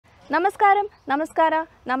Namaskaram, Namaskara,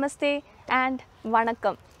 Namaste and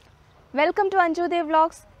Vanakkam. Welcome to Anjude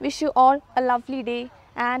Vlogs. Wish you all a lovely day,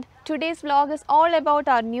 and today's vlog is all about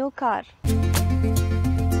our new car.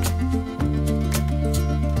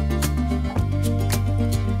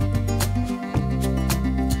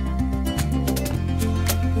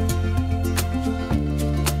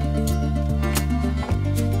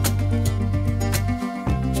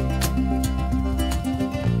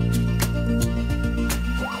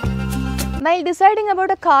 While deciding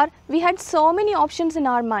about a car, we had so many options in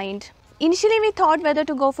our mind. Initially, we thought whether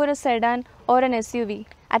to go for a sedan or an SUV.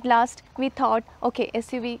 At last, we thought, okay,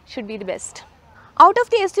 SUV should be the best. Out of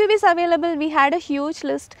the SUVs available, we had a huge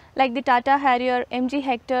list like the Tata Harrier, MG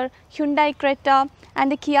Hector, Hyundai Creta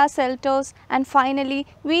and the Kia Seltos, and finally,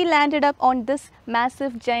 we landed up on this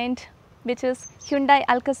massive giant, which is Hyundai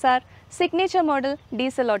Alcazar signature model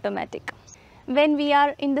diesel automatic. When we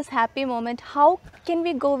are in this happy moment, how can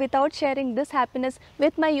we go without sharing this happiness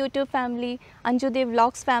with my YouTube family, Anjude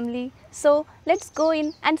Vlogs family? So let's go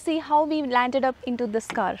in and see how we landed up into this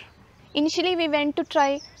car. Initially we went to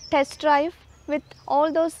try test drive with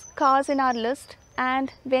all those cars in our list,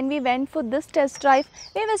 and when we went for this test drive,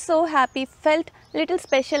 we were so happy, felt little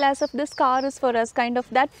special as if this car is for us, kind of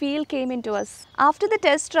that feel came into us. After the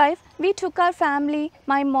test drive, we took our family,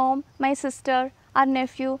 my mom, my sister, our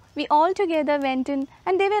nephew, we all together went in,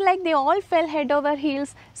 and they all fell head over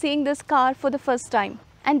heels seeing this car for the first time.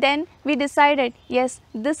 And then we decided, yes,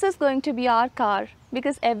 this is going to be our car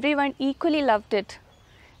because everyone equally loved it.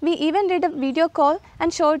 We even did a video call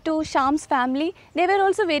and showed to Shyam's family. They were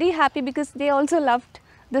also very happy because they also loved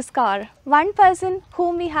this car. One person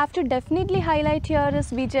whom we have to definitely highlight here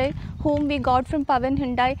is Vijay, whom we got from Pavan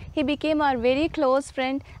Hyundai. He became our very close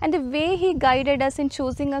friend, and the way he guided us in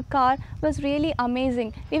choosing a car was really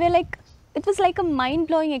amazing. It was like a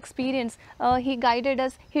mind-blowing experience. He guided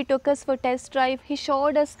us, he took us for test drive, he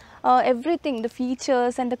showed us everything, the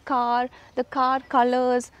features and the car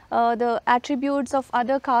colors, the attributes of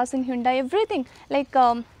other cars in Hyundai, everything.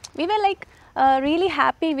 We were really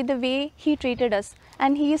happy with the way he treated us,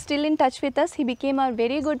 and he is still in touch with us. He became our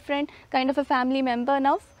very good friend, kind of a family member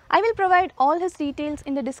now. I will provide all his details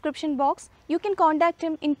in the description box. You can contact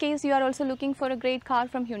him in case you are also looking for a great car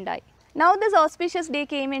from Hyundai. Now this auspicious day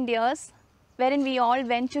came in dears, wherein we all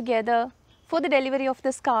went together for the delivery of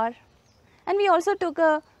this car, and we also took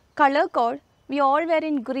a color code. We all were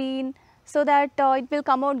in green so that it will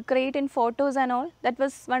come out great in photos and all. That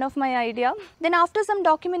was one of my idea. Then after some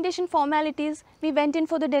documentation formalities, we went in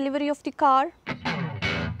for the delivery of the car.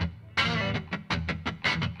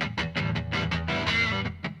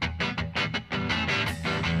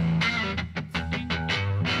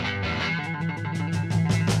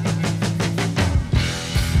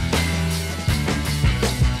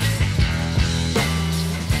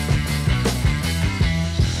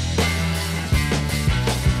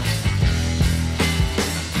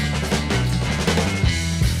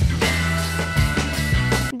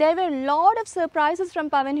 There were a lot of surprises from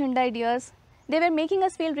Pavan Hyundai dears. They were making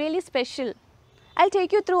us feel really special. I'll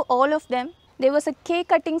take you through all of them. There was a cake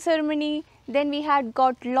cutting ceremony, then we had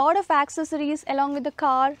got a lot of accessories along with the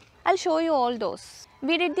car. I'll show you all those.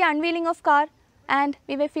 We did the unveiling of car and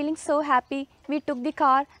we were feeling so happy. We took the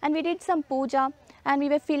car and we did some puja and we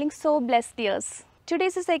were feeling so blessed dears. Today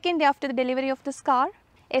is the second day after the delivery of this car.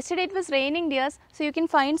 Yesterday it was raining dears, so you can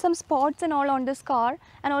find some spots and all on this car,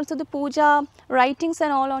 and also the puja writings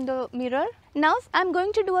and all on the mirror. Now I'm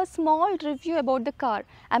going to do a small review about the car.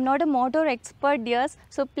 I'm not a motor expert dears,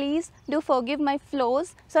 so please do forgive my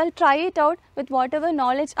flaws. So I'll try it out with whatever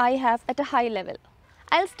knowledge I have at a high level.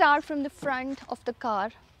 I'll start from the front of the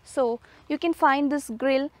car. So you can find this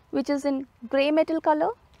grille which is in grey metal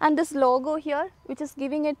color, and this logo here which is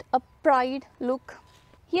giving it a pride look.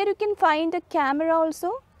 Here you can find a camera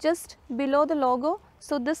also just below the logo.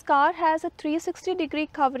 So this car has a 360-degree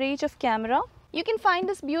coverage of camera. You can find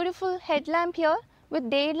this beautiful headlamp here with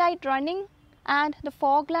daylight running and the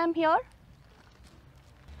fog lamp here.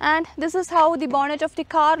 And this is how the bonnet of the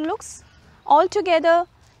car looks. Altogether,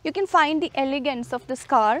 you can find the elegance of this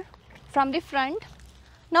car from the front.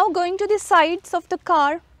 Now going to the sides of the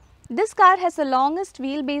car. This car has the longest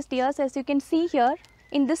wheelbase dears, as you can see here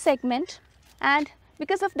in this segment, and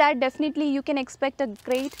because of that, definitely you can expect a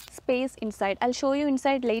great space inside. I'll show you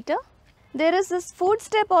inside later. There is this foot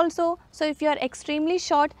step also, so if you are extremely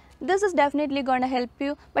short, this is definitely going to help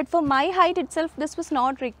you. But for my height itself, this was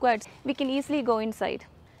not required. We can easily go inside.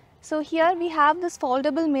 So here we have this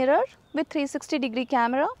foldable mirror with 360-degree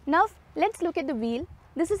camera. Now let's look at the wheel.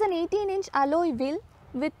 This is an 18-inch alloy wheel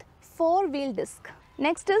with 4-wheel disc.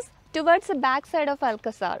 Next is towards the back side of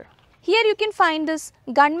Alcazar. Here you can find this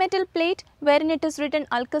gunmetal plate wherein it is written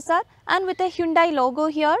Alcazar and with a Hyundai logo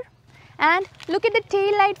here. And look at the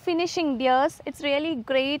tail light finishing, dears. It's really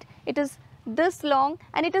great. It is this long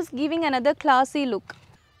and it is giving another classy look.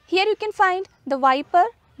 Here you can find the wiper,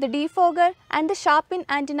 the defogger and the sharp-in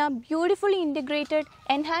antenna beautifully integrated,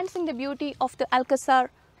 enhancing the beauty of the Alcazar.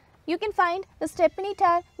 You can find the stepney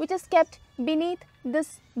tire which is kept beneath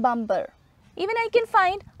this bumper. Even I can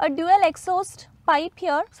find a dual exhaust pipe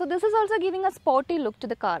here. So this is also giving a sporty look to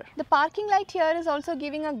the car. The parking light here is also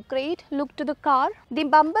giving a great look to the car. The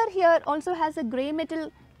bumper here also has a grey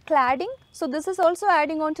metal cladding. So this is also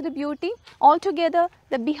adding on to the beauty. Altogether,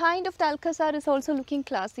 the behind of the Alcazar is also looking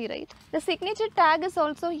classy, right? The signature tag is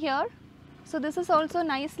also here. So this is also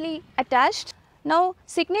nicely attached. Now,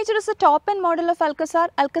 Signature is the top end model of Alcazar.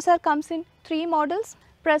 Alcazar comes in 3 models: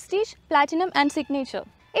 Prestige, Platinum and Signature.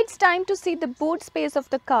 It's time to see the boot space of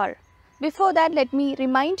the car. Before that, let me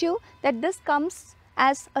remind you that this comes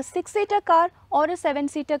as a 6-seater car or a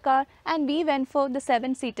 7-seater car, and we went for the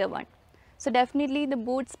 7-seater one. So definitely the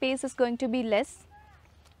boot space is going to be less,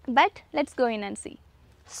 but let's go in and see.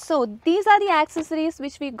 So these are the accessories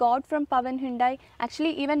which we got from Pavan Hyundai.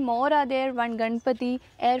 Actually even more are there, one Ganpati,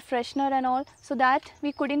 air freshener and all, so that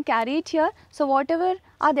we couldn't carry it here. So whatever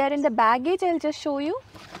are there in the baggage, I'll just show you.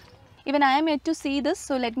 Even I am yet to see this,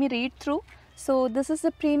 so let me read through. So this is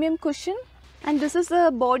a premium cushion and this is a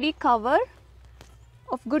body cover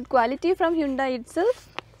of good quality from Hyundai itself.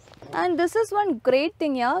 And this is one great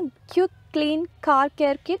thing here, quick clean car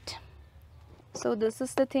care kit. So this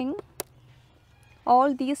is the thing.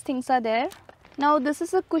 All these things are there. Now this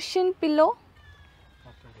is a cushion pillow.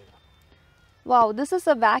 Wow, this is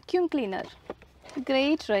a vacuum cleaner.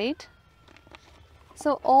 Great, right?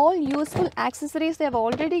 So all useful accessories they have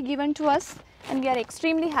already given to us, and we are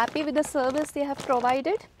extremely happy with the service they have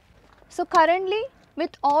provided. So currently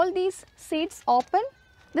with all these seats open,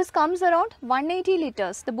 this comes around 180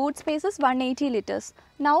 liters. The boot space is 180 liters.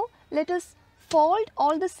 Now let us fold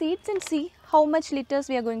all the seats and see how much liters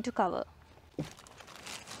we are going to cover.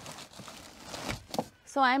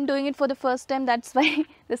 So I am doing it for the first time, that's why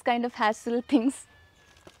this kind of hassle things.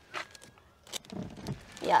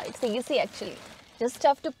 Yeah, it's easy actually. Just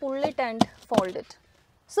have to pull it and fold it.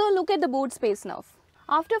 So look at the boot space now.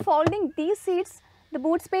 After folding these seats, the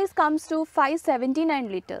boot space comes to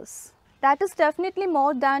 579 liters. That is definitely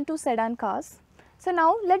more than 2 sedan cars. So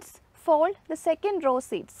now let's fold the second row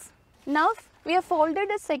seats. Now we have folded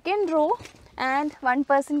the second row and one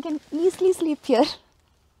person can easily sleep here.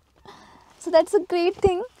 So that's a great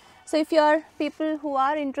thing. So if you are people who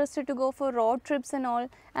are interested to go for road trips and all,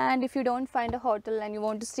 and if you don't find a hotel and you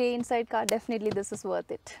want to stay inside car, definitely this is worth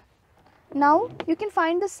it. Now you can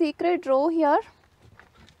find the secret row here.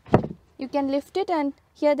 You can lift it and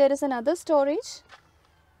here there is another storage.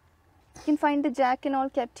 You can find the jack and all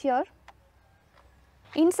kept here.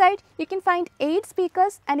 Inside you can find 8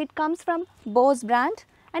 speakers and it comes from Bose brand.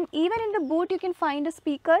 And even in the boot you can find a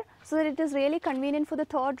speaker, so that it is really convenient for the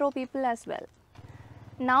third row people as well.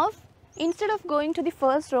 Now instead of going to the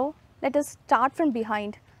first row, let us start from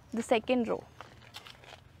behind, the second row.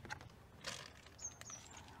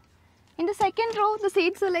 In the second row the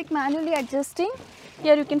seats are like manually adjusting.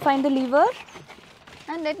 Here you can find the lever,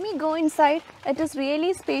 and let me go inside. It is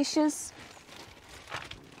really spacious.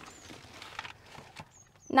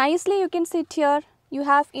 Nicely you can sit here. You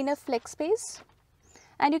have enough flex space.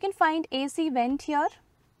 And you can find AC vent here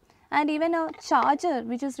and even a charger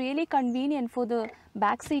which is really convenient for the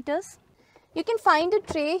back seaters. You can find a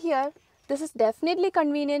tray here. This is definitely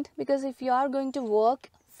convenient because if you are going to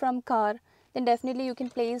work from car, then definitely you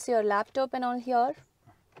can place your laptop and all here.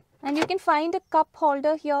 And you can find a cup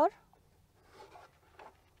holder here.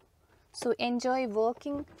 So enjoy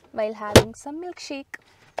working while having some milkshake.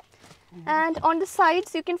 And on the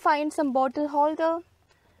sides you can find some bottle holder.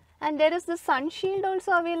 And there is the sun shield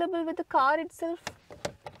also available with the car itself.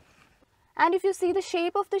 And if you see the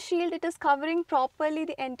shape of the shield, it is covering properly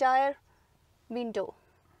the entire window.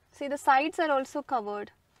 See, the sides are also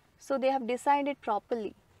covered. So they have designed it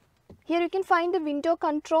properly. Here you can find the window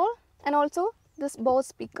control and also this Bose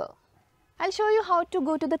speaker. I'll show you how to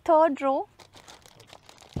go to the third row.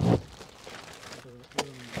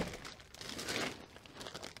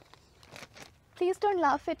 Please don't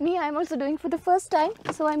laugh at me, I am also doing for the first time.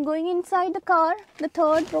 So I am going inside the car, the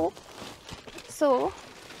third row. So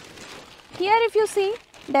here if you see,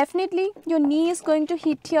 definitely your knee is going to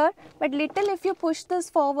hit here, but little if you push this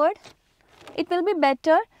forward, it will be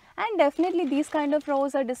better. And definitely these kind of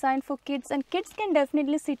rows are designed for kids, and kids can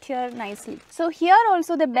definitely sit here nicely. So here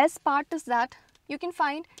also the best part is that You can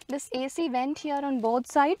find this AC vent here on both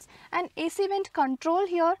sides and AC vent control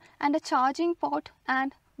here and a charging port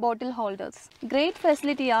and bottle holders. Great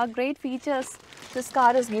facility, great features this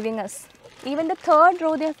car is giving us. Even the third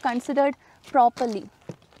row they have considered properly.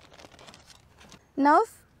 Now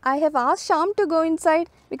I have asked Shyaam to go inside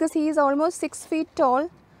because he is almost 6 feet tall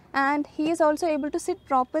and he is also able to sit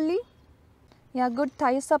properly. Yeah, good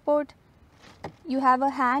thigh support. You have a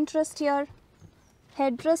hand rest here.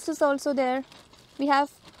 Headrest is also there. We have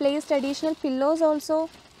placed additional pillows also.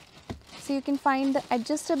 So you can find the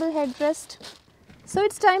adjustable headrest. So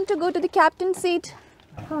it's time to go to the captain's seat.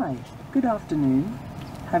 Hi, good afternoon.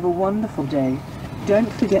 Have a wonderful day.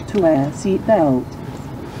 Don't forget to wear seat belt.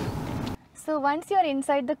 So once you are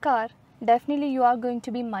inside the car, definitely you are going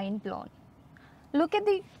to be mind blown. Look at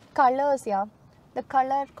the colors here. The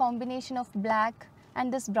color combination of black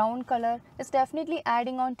and this brown color is definitely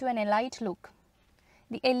adding on to an elite look.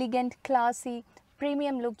 The elegant, classy,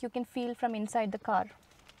 premium look you can feel from inside the car.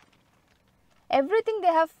 Everything they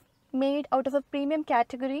have made out of a premium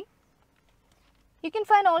category. You can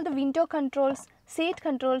find all the window controls, seat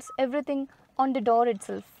controls, everything on the door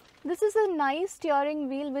itself. This is a nice steering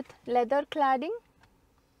wheel with leather cladding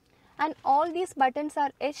and all these buttons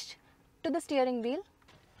are etched to the steering wheel.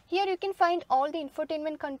 Here you can find all the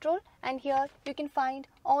infotainment control and here you can find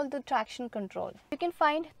all the traction control. You can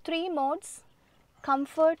find 3 modes: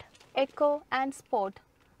 comfort, eco and sport.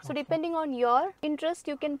 So depending on your interest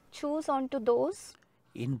you can choose onto those.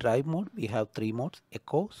 In drive mode we have 3 modes: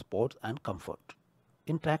 eco, sports and comfort.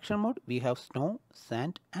 In traction mode we have snow,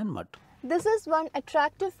 sand and mud. This is one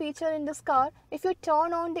attractive feature in this car. If you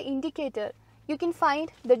turn on the indicator, you can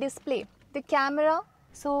find the display, the camera.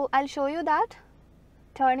 So I'll show you that.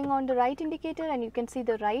 Turning on the right indicator and you can see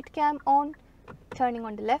the right cam on. Turning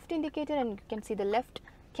on the left indicator and you can see the left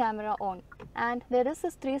camera on. And there is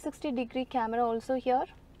this 360-degree camera also here.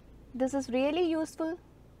 This is really useful.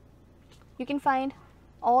 You can find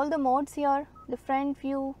all the modes here, the front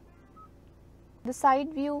view, the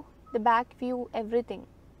side view, the back view, everything.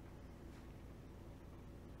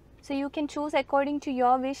 So you can choose according to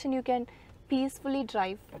your wish and you can peacefully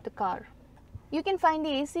drive the car. You can find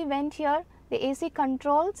the AC vent here, the AC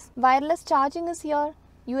controls, wireless charging is here,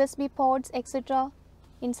 USB ports, etc.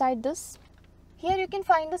 inside this. Here you can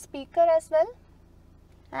find the speaker as well.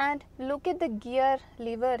 And look at the gear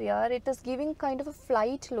lever here, it is giving kind of a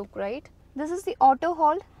flight look, right? This is the auto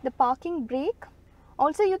hold, the parking brake.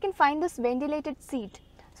 Also you can find this ventilated seat.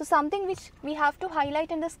 So something which we have to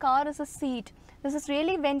highlight in this car is the seat. This is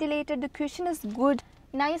really ventilated, the cushion is good.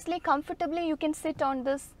 Nicely, comfortably you can sit on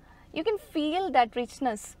this. You can feel that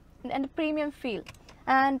richness and the premium feel.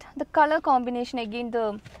 And the color combination, again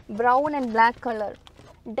the brown and black color.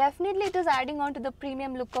 Definitely it is adding on to the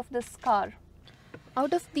premium look of this car.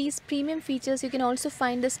 Out of these premium features, you can also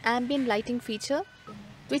find this ambient lighting feature,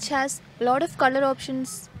 which has a lot of color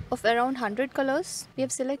options of around 100 colors. We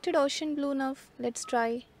have selected ocean blue now. Let's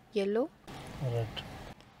try yellow. Red.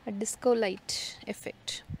 A disco light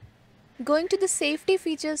effect. Going to the safety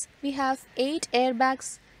features, we have 8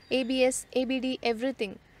 airbags, ABS, ABD,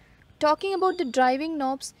 everything. Talking about the driving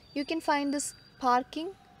knobs, you can find this parking,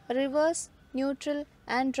 reverse, neutral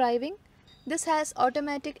and driving. This has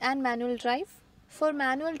automatic and manual drive. For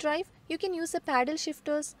manual drive, you can use the paddle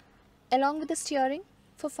shifters along with the steering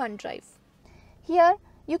for fun drive. Here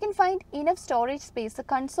you can find enough storage space. The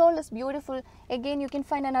console is beautiful. Again you can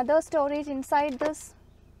find another storage inside this.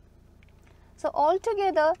 So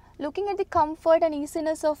altogether, looking at the comfort and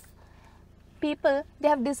easiness of people, they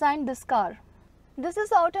have designed this car. This is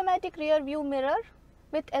the automatic rear view mirror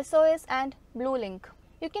with SOS and Blue Link.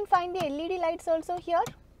 You can find the LED lights also here,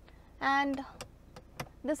 and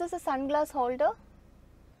this is a sunglass holder.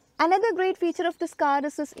 Another great feature of this car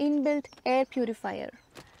is this inbuilt air purifier.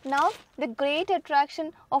 Now the great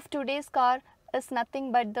attraction of today's car is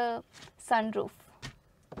nothing but the sunroof.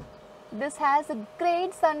 This has a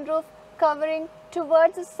great sunroof covering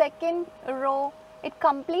towards the second row. It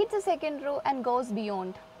completes the second row and goes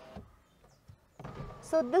beyond.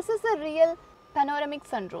 So this is a real panoramic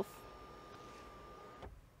sunroof.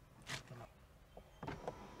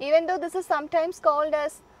 Even though this is sometimes called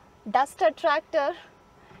as dust attractor,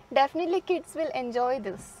 definitely kids will enjoy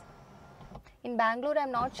this. In Bangalore,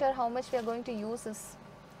 I'm not sure how much we are going to use this,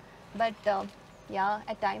 but yeah,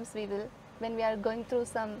 at times we will. When we are going through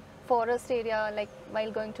some forest area, like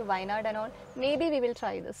while going to Wayanad and all, maybe we will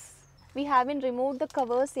try this. We haven't removed the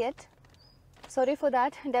covers yet. Sorry for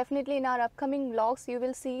that. Definitely in our upcoming vlogs, you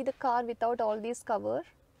will see the car without all these covers.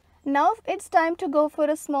 Now it's time to go for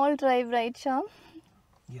a small drive, right, Shyaam?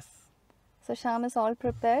 Yes. So Shyaam is all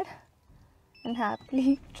prepared and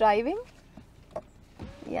happily driving.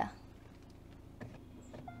 Yeah.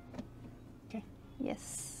 Okay.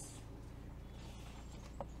 Yes.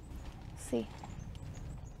 See.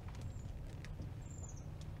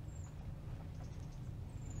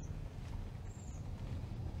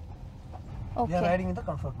 We are Okay. riding in the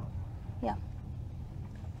comfort mode. Yeah.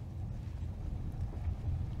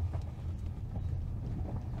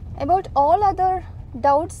 About all other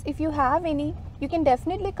doubts, if you have any, you can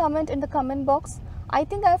definitely comment in the comment box. I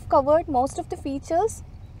think I have covered most of the features.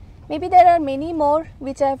 Maybe there are many more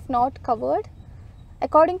which I have not covered.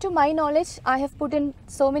 According to my knowledge, I have put in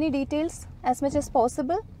so many details as much as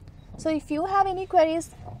possible. So if you have any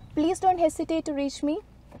queries, please don't hesitate to reach me.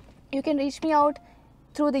 You can reach me out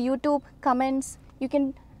through the YouTube comments. You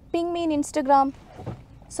can ping me in Instagram.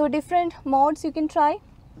 So different modes you can try.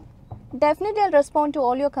 Definitely I'll respond to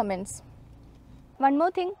all your comments. One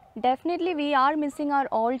more thing, definitely we are missing our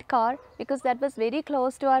old car because that was very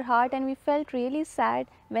close to our heart and we felt really sad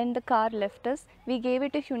when the car left us. We gave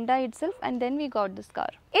it to Hyundai itself and then we got this car.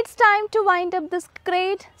 It's time to wind up this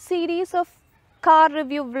great series of car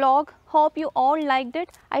review vlog. Hope you all liked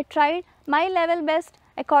it. I tried my level best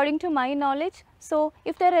according to my knowledge. So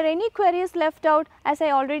if there are any queries left out, as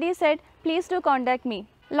I already said, please do contact me.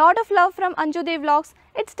 Lot of love from Anjude Vlogs.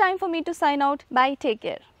 It's time for me to sign out. Bye. Take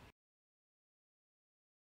care.